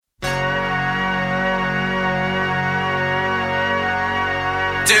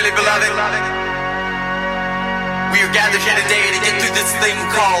Dearly beloved, we are gathered here today to get through this thing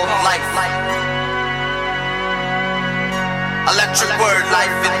called life. Electric word,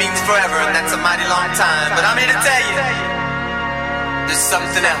 life, it means forever, and that's a mighty long time. But I'm here to tell you, there's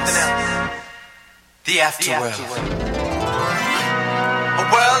something else. The afterworld. A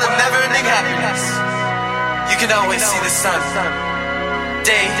world of never-ending happiness. You can always see the sun,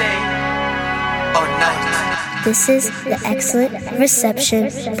 day or night. This is the Excellent Reception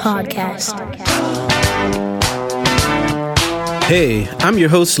Podcast. Hey, I'm your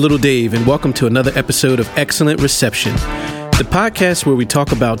host, lil'dave, and welcome to another episode of Excellent Reception, the podcast where we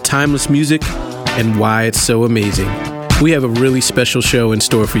talk about timeless music and why it's so amazing. We have a really special show in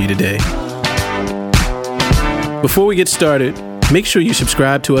store for you today. Before we get started, make sure you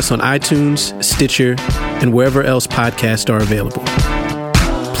subscribe to us on iTunes, Stitcher, and wherever else podcasts are available.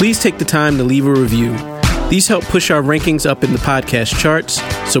 Please take the time to leave a review. These help push our rankings up in the podcast charts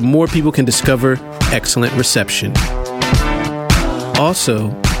so more people can discover Excellent Reception.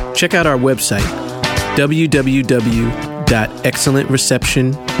 Also, check out our website,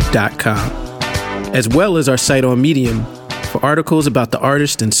 www.excellentreception.com, as well as our site on Medium for articles about the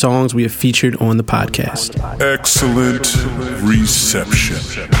artists and songs we have featured on the podcast. Excellent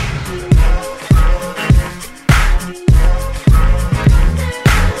Reception.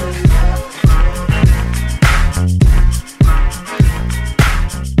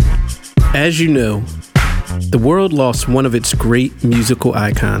 As you know, the world lost one of its great musical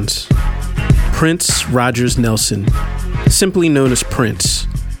icons, Prince Rogers Nelson, simply known as Prince,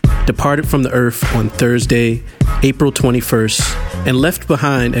 departed from the earth on Thursday, April 21st, and left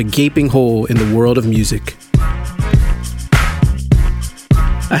behind a gaping hole in the world of music.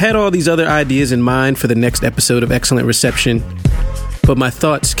 I had all these other ideas in mind for the next episode of Excellent Reception, but my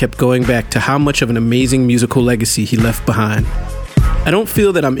thoughts kept going back to how much of an amazing musical legacy he left behind. I don't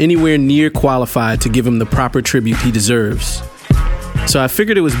feel that I'm anywhere near qualified to give him the proper tribute he deserves. So I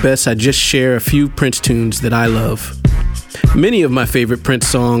figured it was best I just share a few Prince tunes that I love. Many of my favorite Prince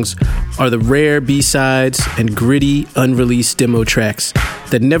songs are the rare B-sides and gritty, unreleased demo tracks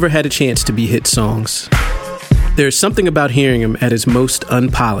that never had a chance to be hit songs. There's something about hearing him at his most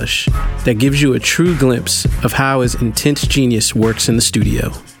unpolished that gives you a true glimpse of how his intense genius works in the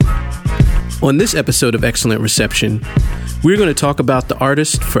studio. On this episode of Excellent Reception, we're going to talk about the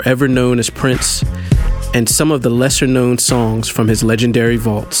artist forever known as Prince and some of the lesser-known songs from his legendary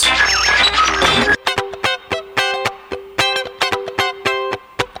vaults.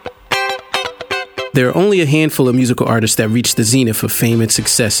 There are only a handful of musical artists that reach the zenith of fame and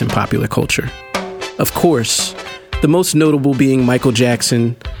success in popular culture. Of course, the most notable being Michael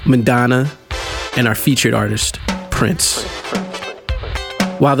Jackson, Madonna, and our featured artist, Prince.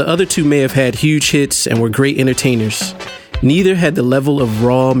 While the other two may have had huge hits and were great entertainers, neither had the level of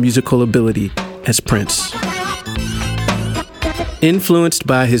raw musical ability as Prince. Influenced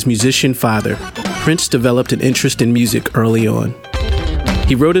by his musician father, Prince developed an interest in music early on.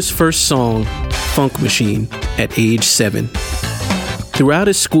 He wrote his first song, Funk Machine, at age 7. Throughout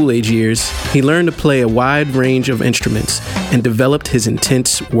his school-age years, he learned to play a wide range of instruments and developed his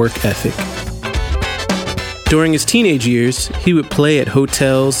intense work ethic. During his teenage years, he would play at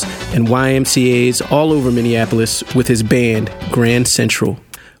hotels and YMCAs all over Minneapolis with his band, Grand Central,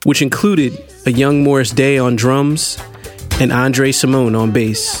 which included a young Morris Day on drums and Andre Simone on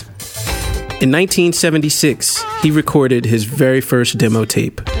bass. In 1976, he recorded his very first demo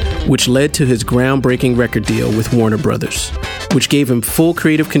tape, which led to his groundbreaking record deal with Warner Brothers, which gave him full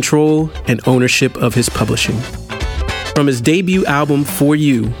creative control and ownership of his publishing. From his debut album, For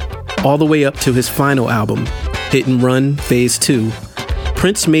You, all the way up to his final album, Hit and Run Phase 2,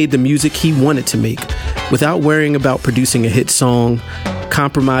 Prince made the music he wanted to make without worrying about producing a hit song,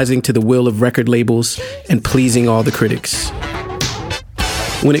 compromising to the will of record labels, and pleasing all the critics.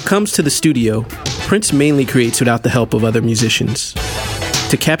 When it comes to the studio, Prince mainly creates without the help of other musicians.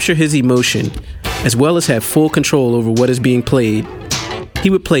 To capture his emotion, as well as have full control over what is being played,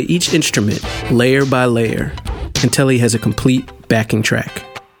 he would play each instrument layer by layer until he has a complete backing track.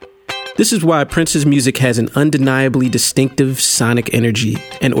 This is why Prince's music has an undeniably distinctive sonic energy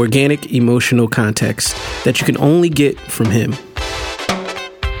and organic emotional context that you can only get from him.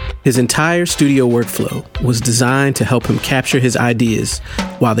 His entire studio workflow was designed to help him capture his ideas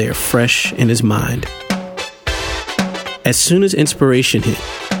while they are fresh in his mind. As soon as inspiration hit,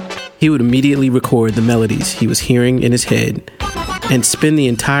 he would immediately record the melodies he was hearing in his head and spend the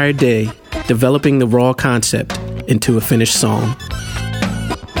entire day developing the raw concept into a finished song.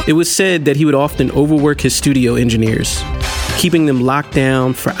 It was said that he would often overwork his studio engineers, keeping them locked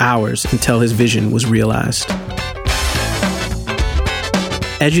down for hours until his vision was realized.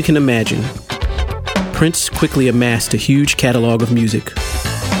 As you can imagine, Prince quickly amassed a huge catalog of music.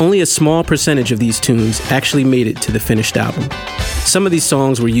 Only a small percentage of these tunes actually made it to the finished album. Some of these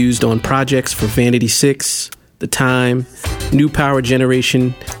songs were used on projects for Vanity 6, The Time, New Power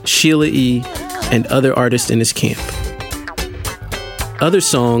Generation, Sheila E., and other artists in his camp. Other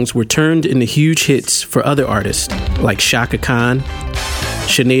songs were turned into huge hits for other artists like Chaka Khan,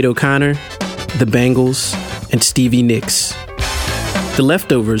 Sinead O'Connor, The Bangles, and Stevie Nicks. The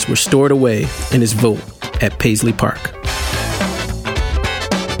leftovers were stored away in his vault at Paisley Park.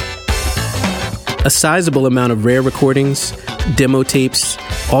 A sizable amount of rare recordings, demo tapes,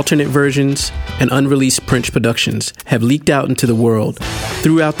 alternate versions, and unreleased Prince productions have leaked out into the world.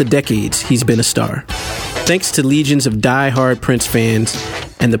 Throughout the decades, he's been a star. Thanks to legions of die-hard Prince fans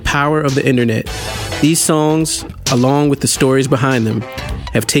and the power of the internet, these songs, along with the stories behind them,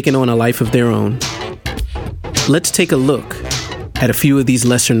 have taken on a life of their own. Let's take a look at a few of these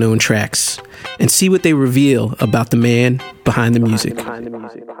lesser-known tracks and see what they reveal about the man behind the music.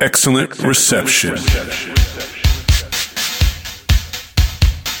 Excellent reception.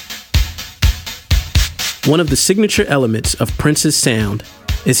 One of the signature elements of Prince's sound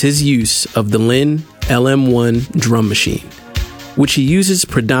is his use of the Lin LM1 drum machine, which he uses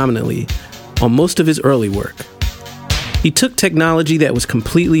predominantly on most of his early work. He took technology that was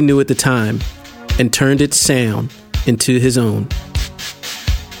completely new at the time and turned its sound into his own.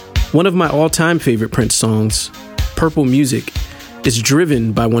 One of my all-time favorite Prince songs, Purple Music, is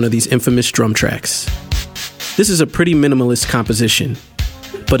driven by one of these infamous drum tracks. This is a pretty minimalist composition,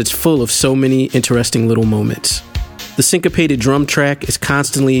 but it's full of so many interesting little moments. The syncopated drum track is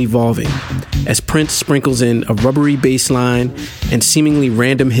constantly evolving as Prince sprinkles in a rubbery bass line and seemingly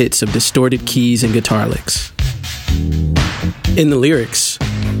random hits of distorted keys and guitar licks. In the lyrics,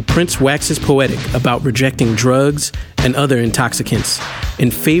 Prince waxes poetic about rejecting drugs and other intoxicants in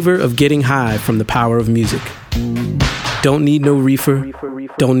favor of getting high from the power of music. Don't need no reefer,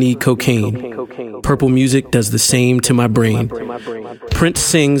 don't need cocaine. Purple music does the same to my brain. Prince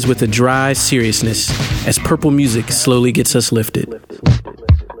sings with a dry seriousness as purple music slowly gets us lifted.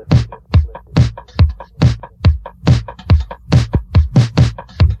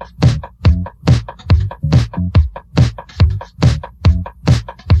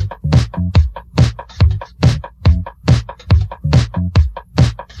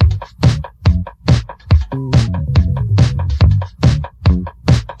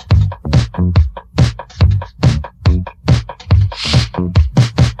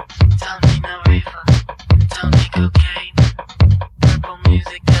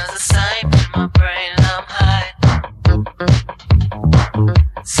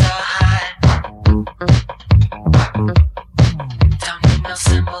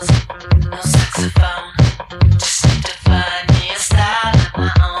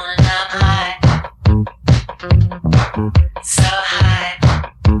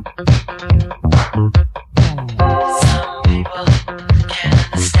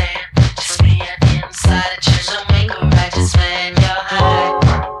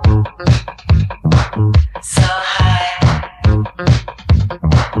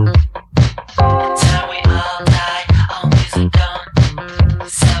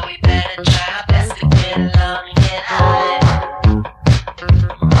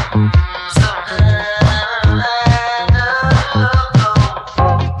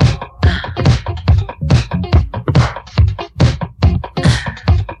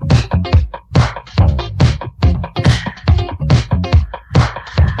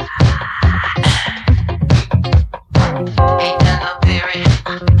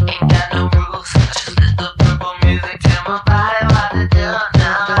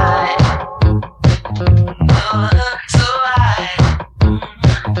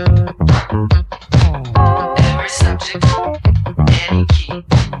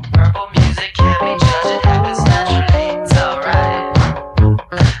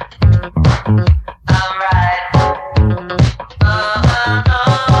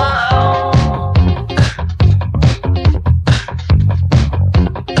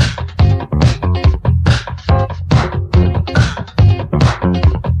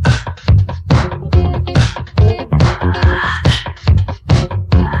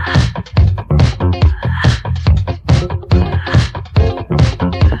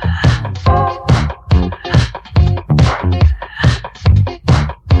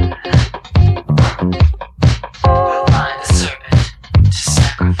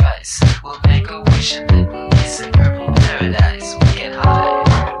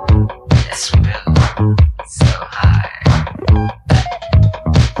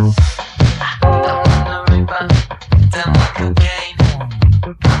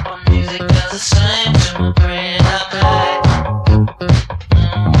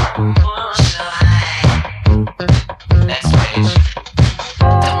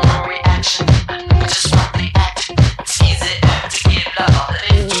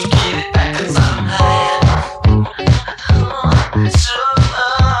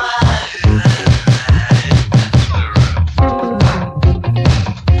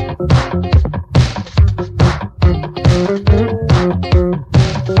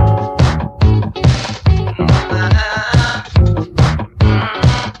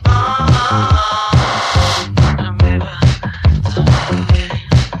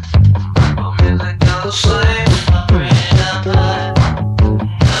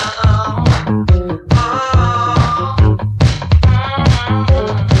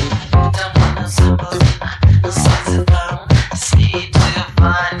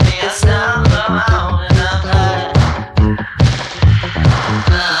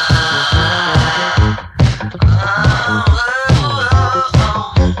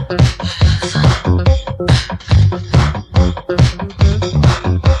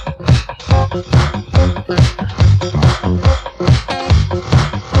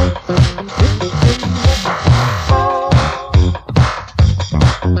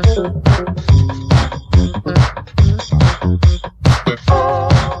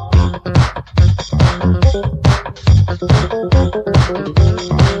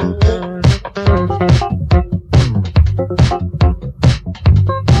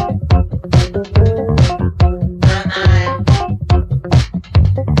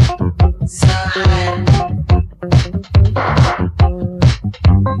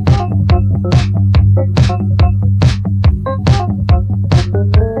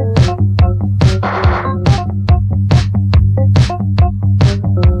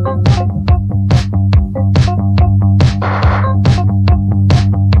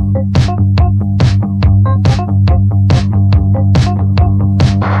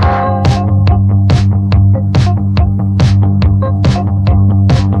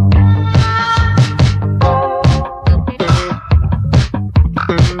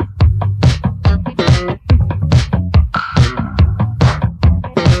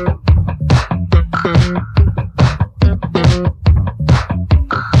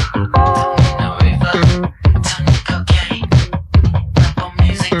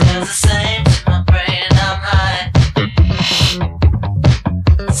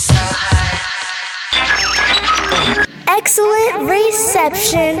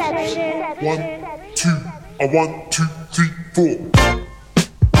 Reception. 1, 2, 3, 4.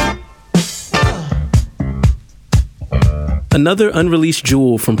 Another unreleased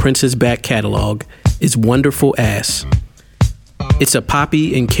jewel from Prince's back catalog is Wonderful Ass. It's a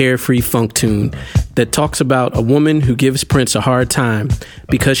poppy and carefree funk tune that talks about a woman who gives Prince a hard time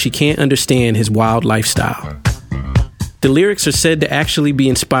because she can't understand his wild lifestyle. The lyrics are said to actually be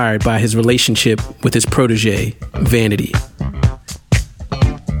inspired by his relationship with his protege, Vanity.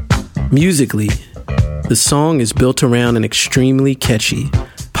 Musically, the song is built around an extremely catchy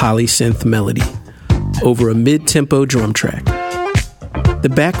polysynth melody over a mid-tempo drum track.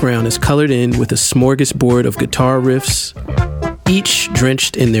 The background is colored in with a smorgasbord of guitar riffs, each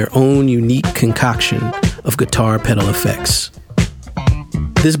drenched in their own unique concoction of guitar pedal effects.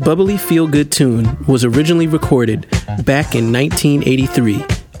 This bubbly feel-good tune was originally recorded back in 1983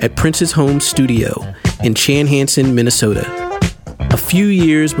 at Prince's home studio in Chanhassen, Minnesota, a few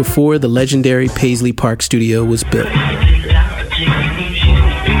years before the legendary Paisley Park studio was built.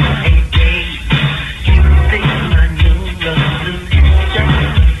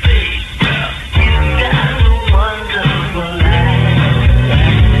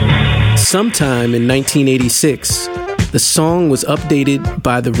 Sometime in 1986, the song was updated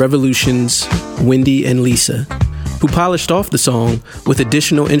by the Revolution's Wendy and Lisa, who polished off the song with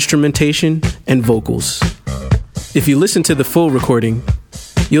additional instrumentation and vocals. If you listen to the full recording,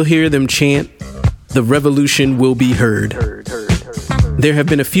 you'll hear them chant, "The revolution will be heard." There have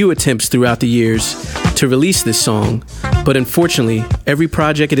been a few attempts throughout the years to release this song, but unfortunately, every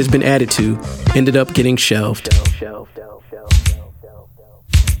project it has been added to ended up getting shelved.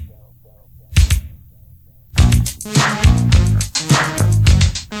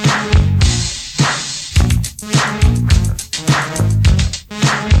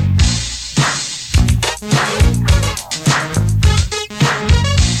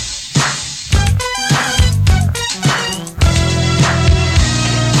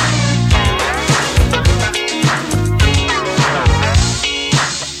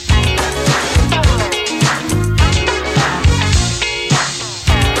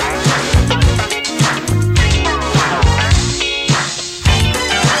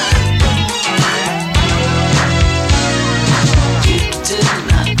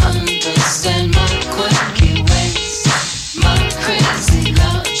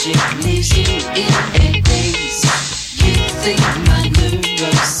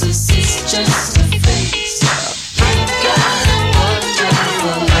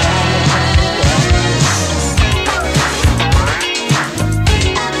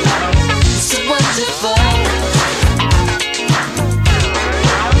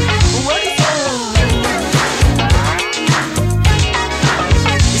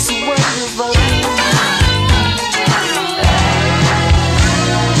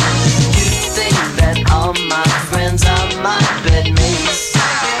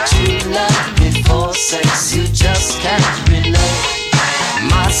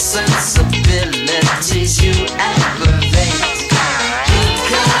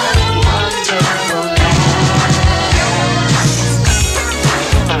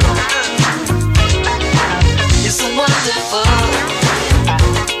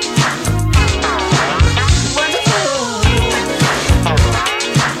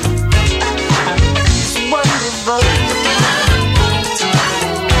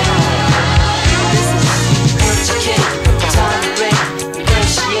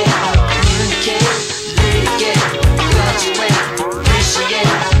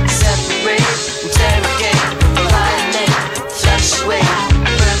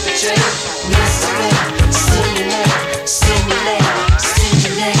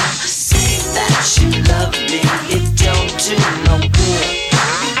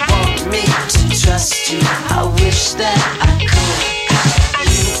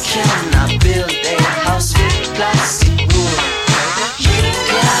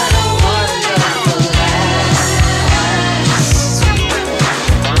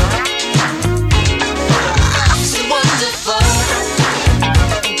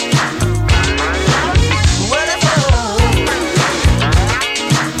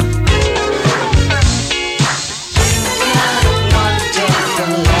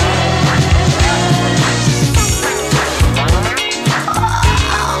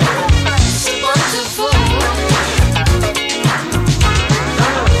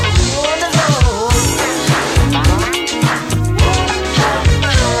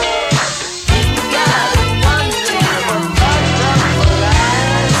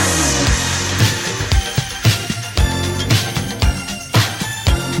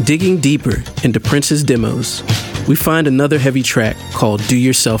 Digging deeper into Prince's demos, we find another heavy track called Do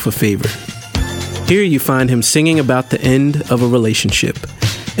Yourself a Favor. Here you find him singing about the end of a relationship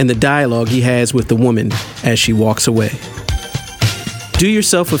and the dialogue he has with the woman as she walks away. Do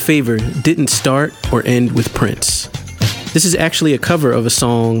Yourself a Favor didn't start or end with Prince. This is actually a cover of a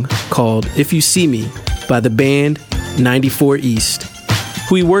song called If You See Me by the band 94 East,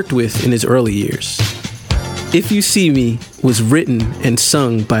 who he worked with in his early years. If You See Me was written and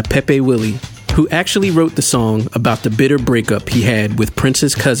sung by Pepe Willie, who actually wrote the song about the bitter breakup he had with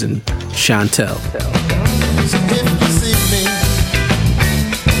Prince's cousin, Chantel.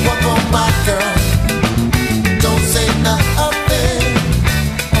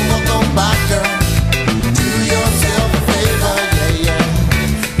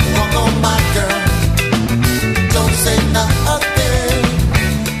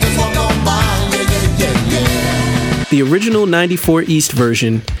 The original 94 East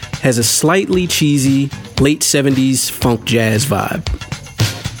version has a slightly cheesy, late 70s funk jazz vibe.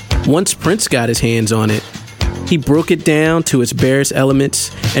 Once Prince got his hands on it, he broke it down to its barest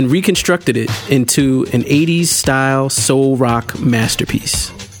elements and reconstructed it into an 80s style soul rock masterpiece.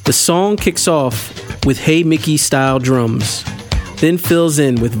 The song kicks off with Hey Mickey style drums, then fills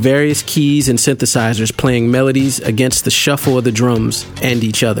in with various keys and synthesizers playing melodies against the shuffle of the drums and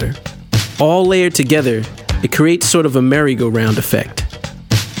each other. All layered together, it creates sort of a merry-go-round effect,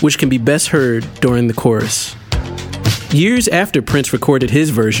 which can be best heard during the chorus. Years after Prince recorded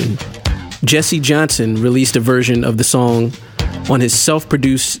his version, Jesse Johnson released a version of the song on his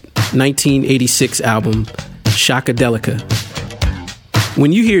self-produced 1986 album, Shockadelica.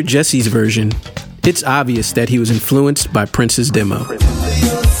 When you hear Jesse's version, it's obvious that he was influenced by Prince's demo.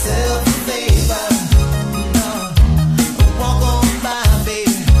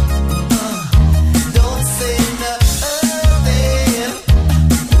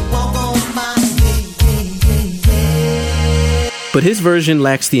 But his version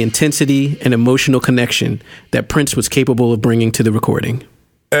lacks the intensity and emotional connection that Prince was capable of bringing to the recording.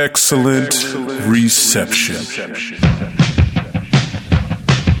 Excellent reception.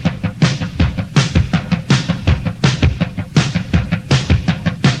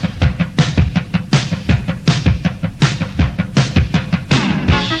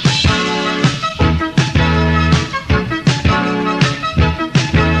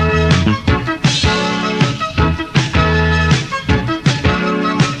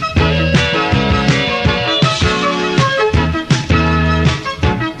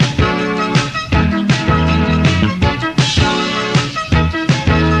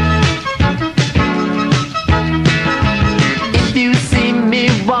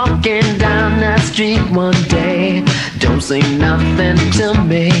 One day, don't say nothing to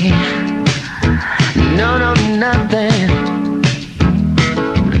me. No, no, nothing.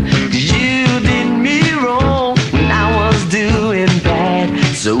 'Cause you did me wrong when I was doing bad,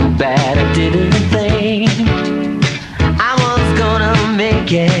 so bad I didn't think I was gonna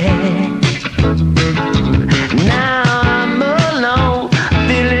make it. Now I'm alone,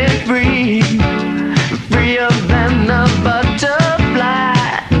 feeling free, freer than a butterfly.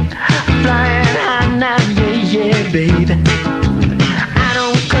 Baby, I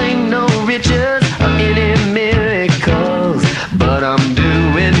don't claim no riches or any miracles, but I'm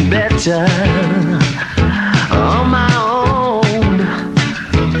doing better on my own.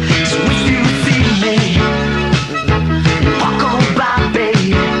 So if you see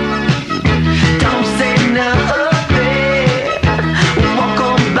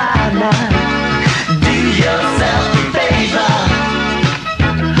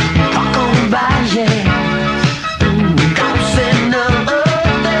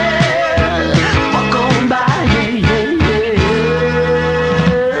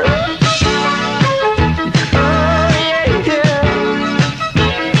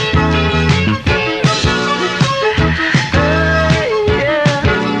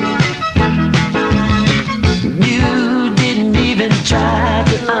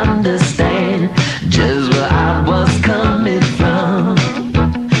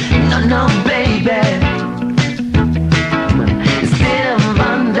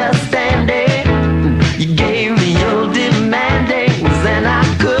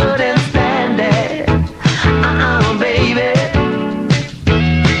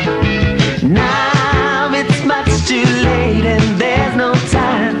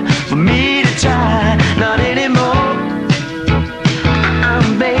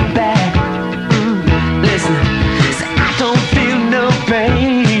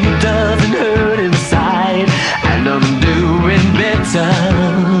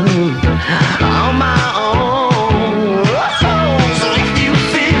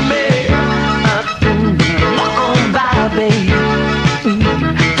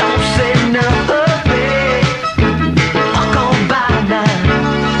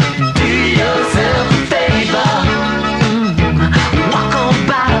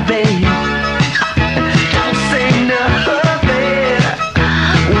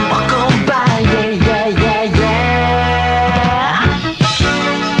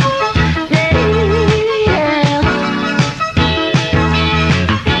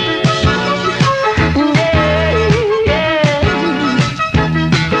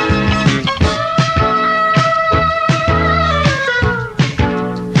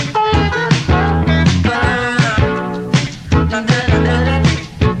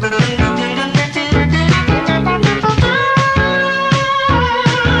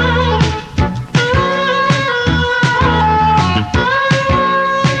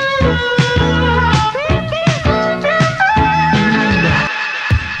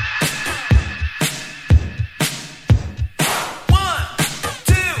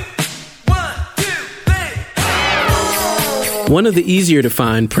One of the easier to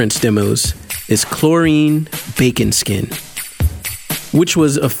find Prince demos is Cloreen Baconskin, which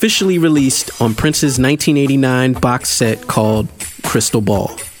was officially released on Prince's 1989 box set called Crystal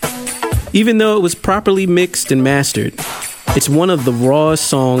Ball. Even though it was properly mixed and mastered, it's one of the rawest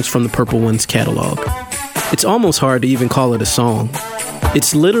songs from the Purple One's catalog. It's almost hard to even call it a song.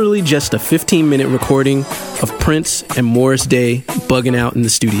 It's literally just a 15-minute recording of Prince and Morris Day bugging out in the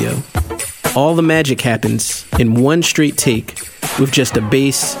studio. All the magic happens in one straight take with just a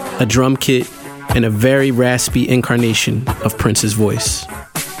bass, a drum kit, and a very raspy incarnation of Prince's voice.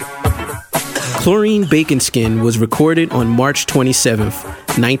 Cloreen Baconskin was recorded on March 27th,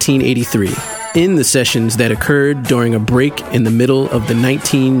 1983, in the sessions that occurred during a break in the middle of the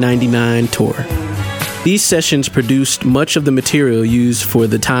 1999 tour. These sessions produced much of the material used for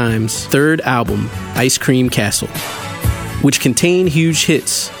the Times' third album, Ice Cream Castle, which contained huge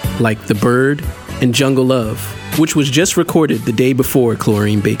hits like The Bird and Jungle Love, which was just recorded the day before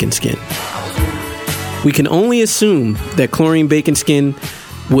Cloreen Baconskin. We can only assume that Cloreen Baconskin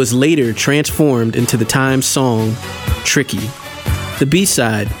was later transformed into the Times song Tricky, the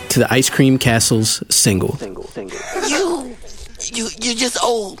B-side to the Ice Cream Castle's single. You're just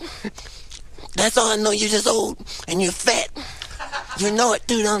old. That's all I know. You're just old and you're fat. You know it,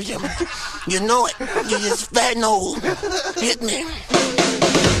 dude, don't you? You know it. You're just fat and old. Hit me.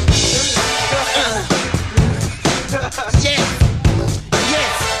 Yes.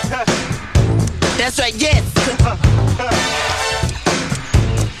 That's right, yes.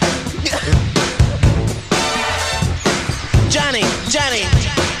 Johnny.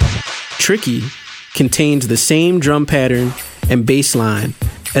 Tricky contains the same drum pattern and bass line,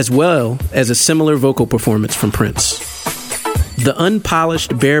 as well as a similar vocal performance from Prince. The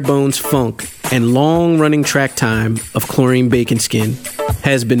unpolished bare-bones funk and long-running track time of Cloreen Baconskin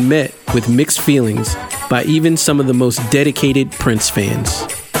has been met with mixed feelings by even some of the most dedicated Prince fans.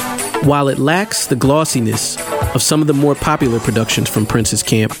 While it lacks the glossiness of some of the more popular productions from Prince's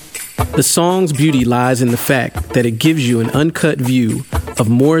camp, the song's beauty lies in the fact that it gives you an uncut view of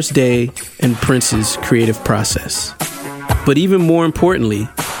Morris Day and Prince's creative process. But even more importantly,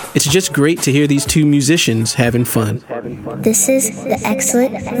 it's just great to hear these two musicians having fun. This is the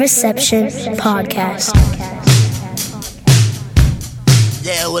Excellent Reception Podcast.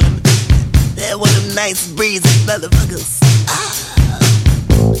 Yeah, one of them nice breezy motherfuckers.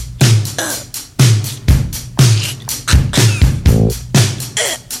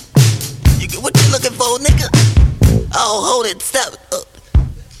 What you looking for, nigga? Oh, hold it, stop it.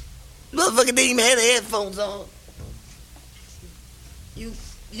 Motherfucker didn't even have the headphones on. You.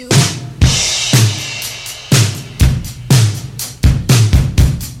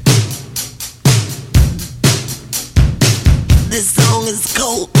 This song is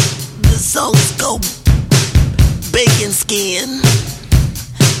cold. Bacon skin.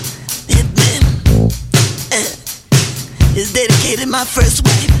 Hitman. It's dedicated to my first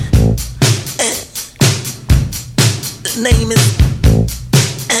wife. The name is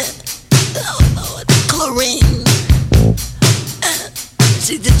Cloreen.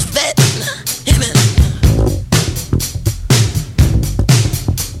 She just fat. Amen.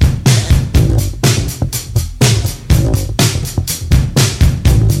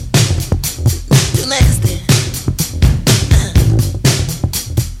 Too nasty.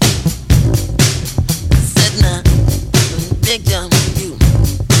 Said now, big jump, you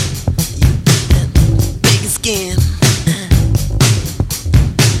big skin.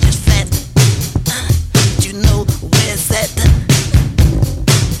 Just fat. You know where it's at.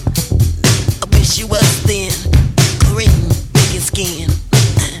 She was thin, Cloreen Baconskin.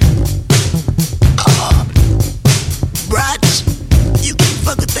 Brotch, you can't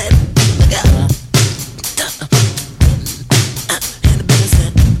fuck with that. Look out. And the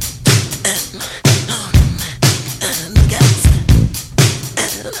business. Look out.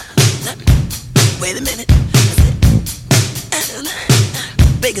 Wait a minute.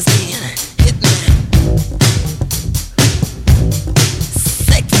 Baconskin, hit me.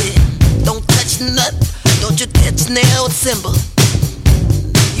 Sexy. Don't touch nut, don't you touch nail with symbol.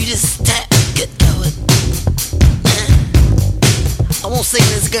 You just tap, get going. I won't say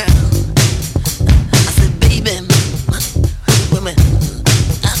this, girl. I said, baby, women,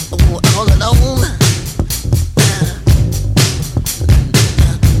 all alone.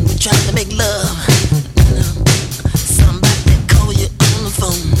 We're trying to make love. Somebody call you on the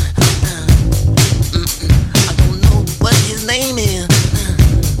phone. I don't know what his name is.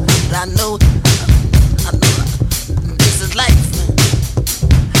 I know this is life,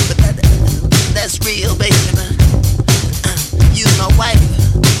 but that's real, baby. You're my wife,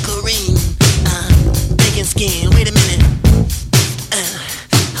 Cloreen Baconskin.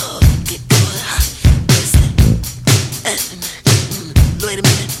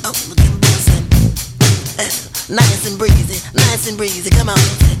 nice and breezy, come on.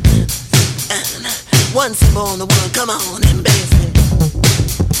 One symbol on the one, come on and bass me.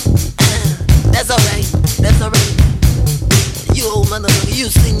 That's alright, that's alright. You old motherfucker, you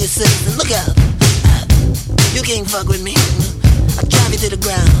senior citizen, look out. You can't fuck with me. I'll drive you to the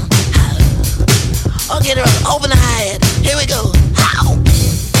ground. I'll get her up, open the hi-hat. Here we go. How?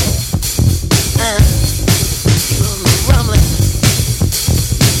 Rumbling.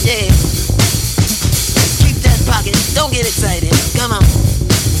 Yeah. Keep that pocket, don't get excited. Come on.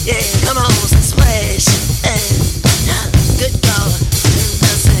 Yeah, come on, splash. Good God.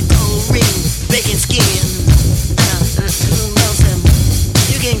 That's that Cloreen Baconskin.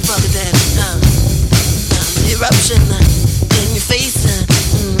 You can't fuck with that. Eruption in your face.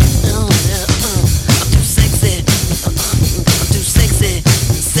 I'm too sexy. I'm too sexy.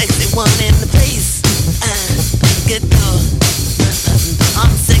 Sexy one in the face. Good God.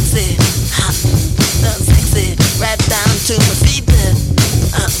 I'm sexy. I'm sexy. Right down to my feet.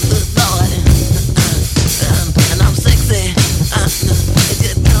 Lord. And I'm sexy.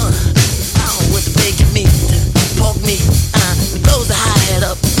 Good God. With the bacon meat, pork meat. Blows the hi-hat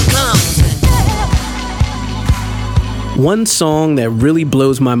up. Come on. One song that really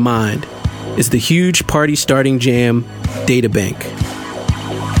blows my mind is the huge party-starting jam, Databank.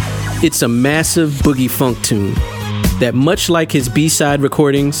 It's a massive boogie funk tune that, much like his B-side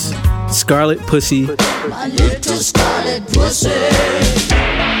recordings, Scarlet Pussy, my little scarlet pussy,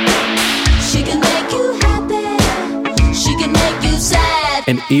 she can make you happy, she can make you sad,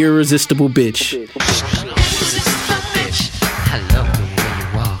 and Irresistible Bitch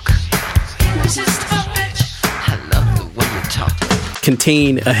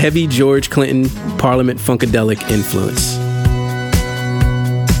contain a heavy George Clinton Parliament Funkadelic influence.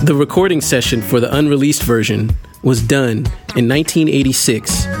 The recording session for the unreleased version was done in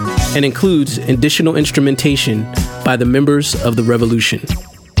 1986 and includes additional instrumentation by the members of the Revolution.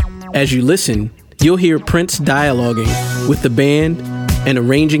 As you listen, you'll hear Prince dialoguing with the band and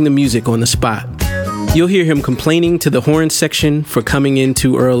arranging the music on the spot. You'll hear him complaining to the horn section for coming in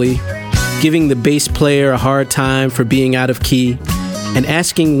too early, giving the bass player a hard time for being out of key, and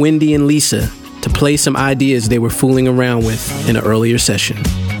asking Wendy and Lisa to play some ideas they were fooling around with in an earlier session.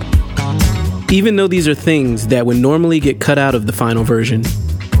 Even though these are things that would normally get cut out of the final version,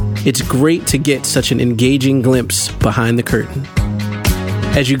 it's great to get such an engaging glimpse behind the curtain.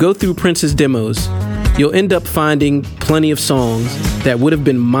 As you go through Prince's demos, you'll end up finding plenty of songs that would have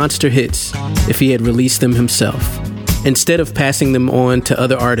been monster hits if he had released them himself, instead of passing them on to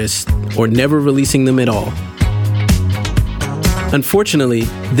other artists or never releasing them at all. Unfortunately,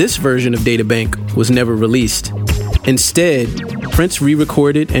 this version of Databank was never released. Instead, Prince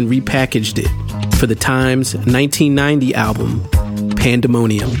re-recorded and repackaged it for the Times 1990 album,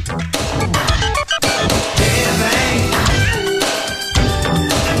 Pandemonium.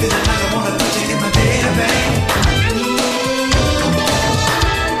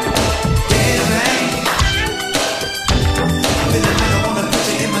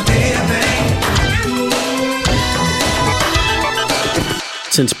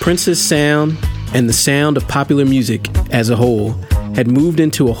 Since Prince's sound and the sound of popular music as a whole had moved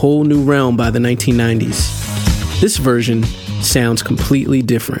into a whole new realm by the 1990s, this version sounds completely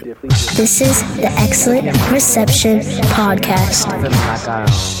different. This is the Excellent Reception Podcast. I feel like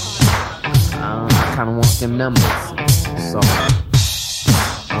I kind of want them numbers. So,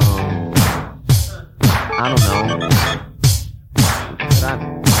 I don't know.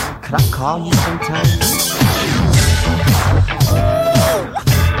 Could I call you sometime?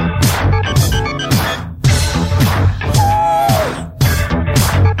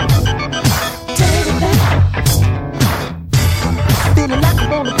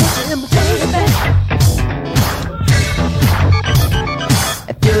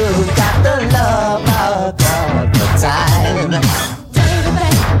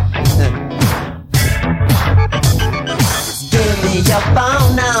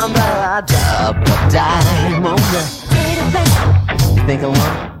 Think I want?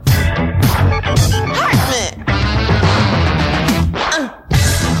 Hurt me!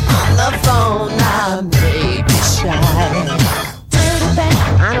 On the phone, I may be shy.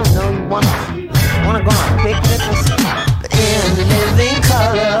 I don't know, you wanna go on a picnic or something? But in living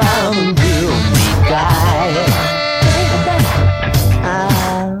color, I'm a real neat guy.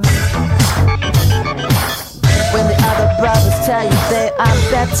 When the other brothers tell you they are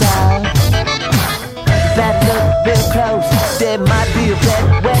better, better look real close. There might be a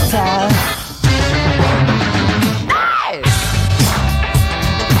better way.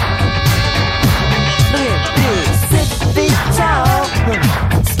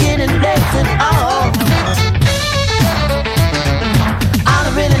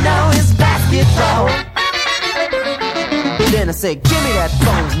 say, give me that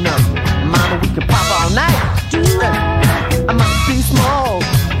phone number. Mama, we can pop all night. I might be small,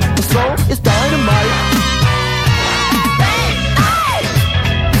 but slow is dynamite.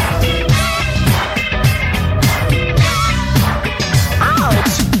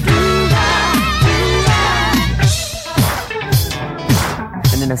 Ouch!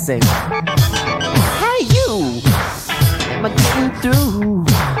 And then I say, hey you, am I getting through?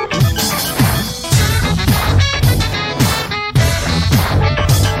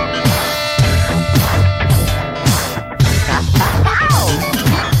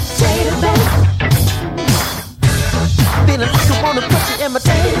 Feeling like I wanna put you in my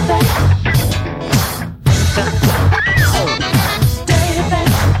database.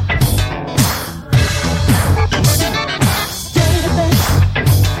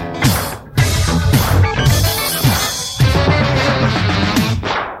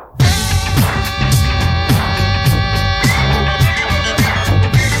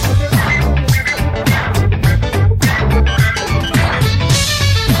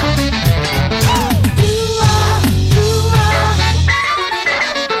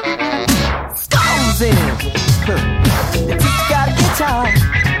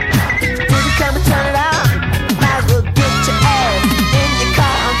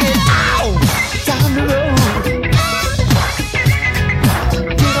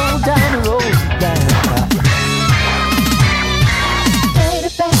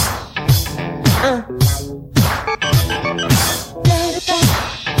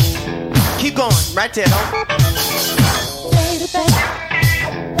 Right there, though.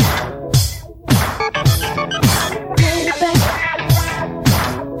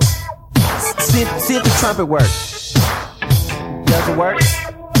 See if the trumpet works. Does it work?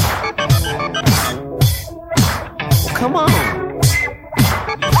 Well, come on.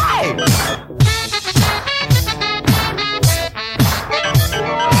 Hey!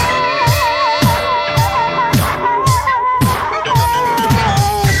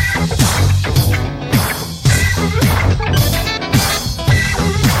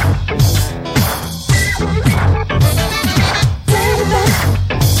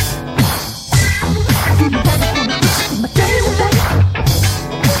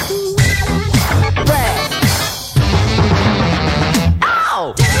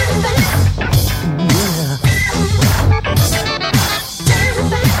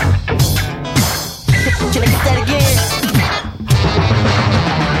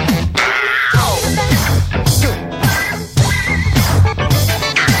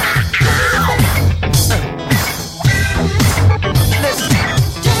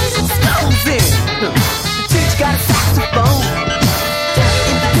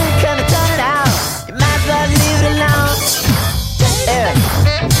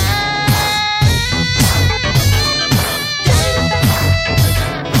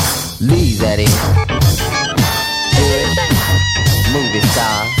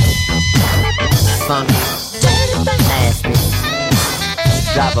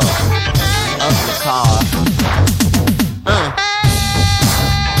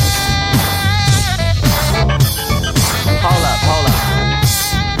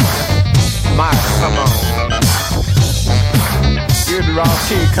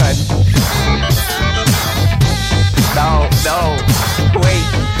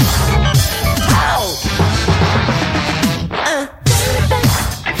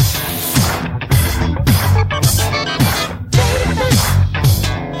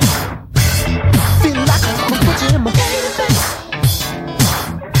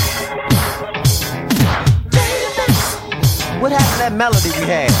 What happened to that melody we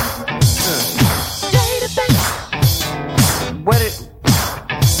had? What did...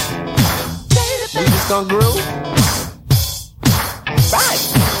 We just gonna groove? Right.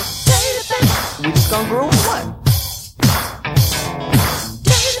 We just gonna groove or what?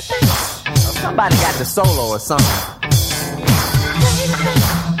 Somebody got the solo or something.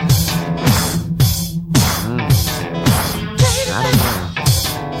 I don't know.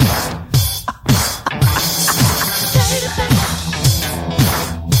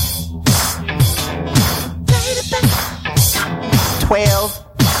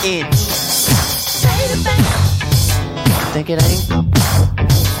 12-inch. Think it ain't?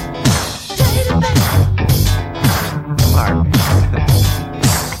 Mark.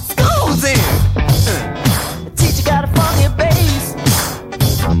 School's in. The teacher got a funky bass.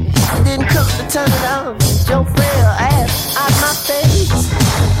 He didn't cook to turn it on. Joe Frail ass out my face.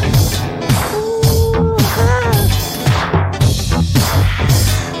 Ooh,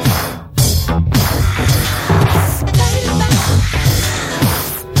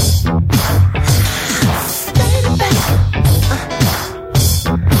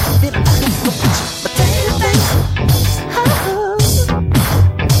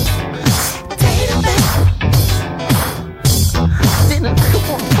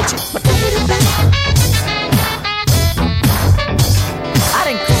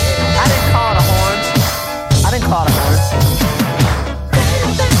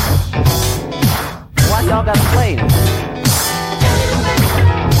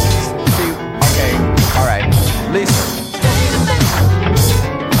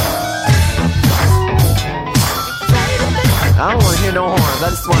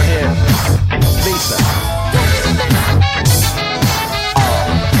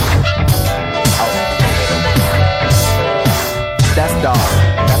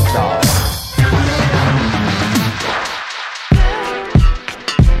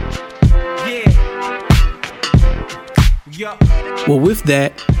 Well, with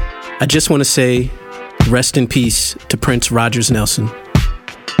that, I just want to say rest in peace to Prince Rogers Nelson.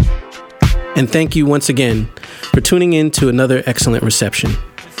 And thank you once again for tuning in to another Excellent Reception.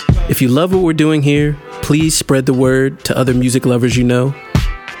 If you love what we're doing here, please spread the word to other music lovers you know.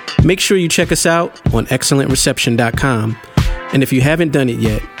 Make sure you check us out on excellentreception.com. And if you haven't done it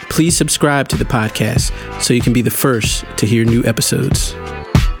yet, please subscribe to the podcast so you can be the first to hear new episodes.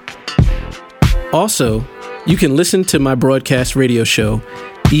 Also, you can listen to my broadcast radio show,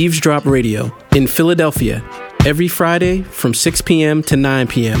 Eavesdrop Radio, in Philadelphia every Friday from 6 p.m. to 9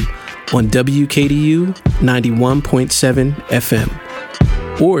 p.m. on WKDU 91.7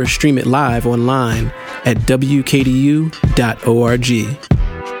 FM, or stream it live online at wkdu.org.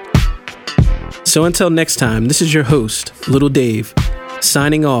 So until next time, this is your host, lil'dave,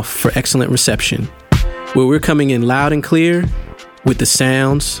 signing off for Excellent Reception, where we're coming in loud and clear with the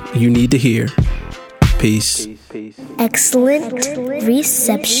sounds you need to hear. Peace. Excellent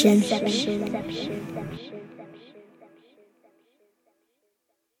reception.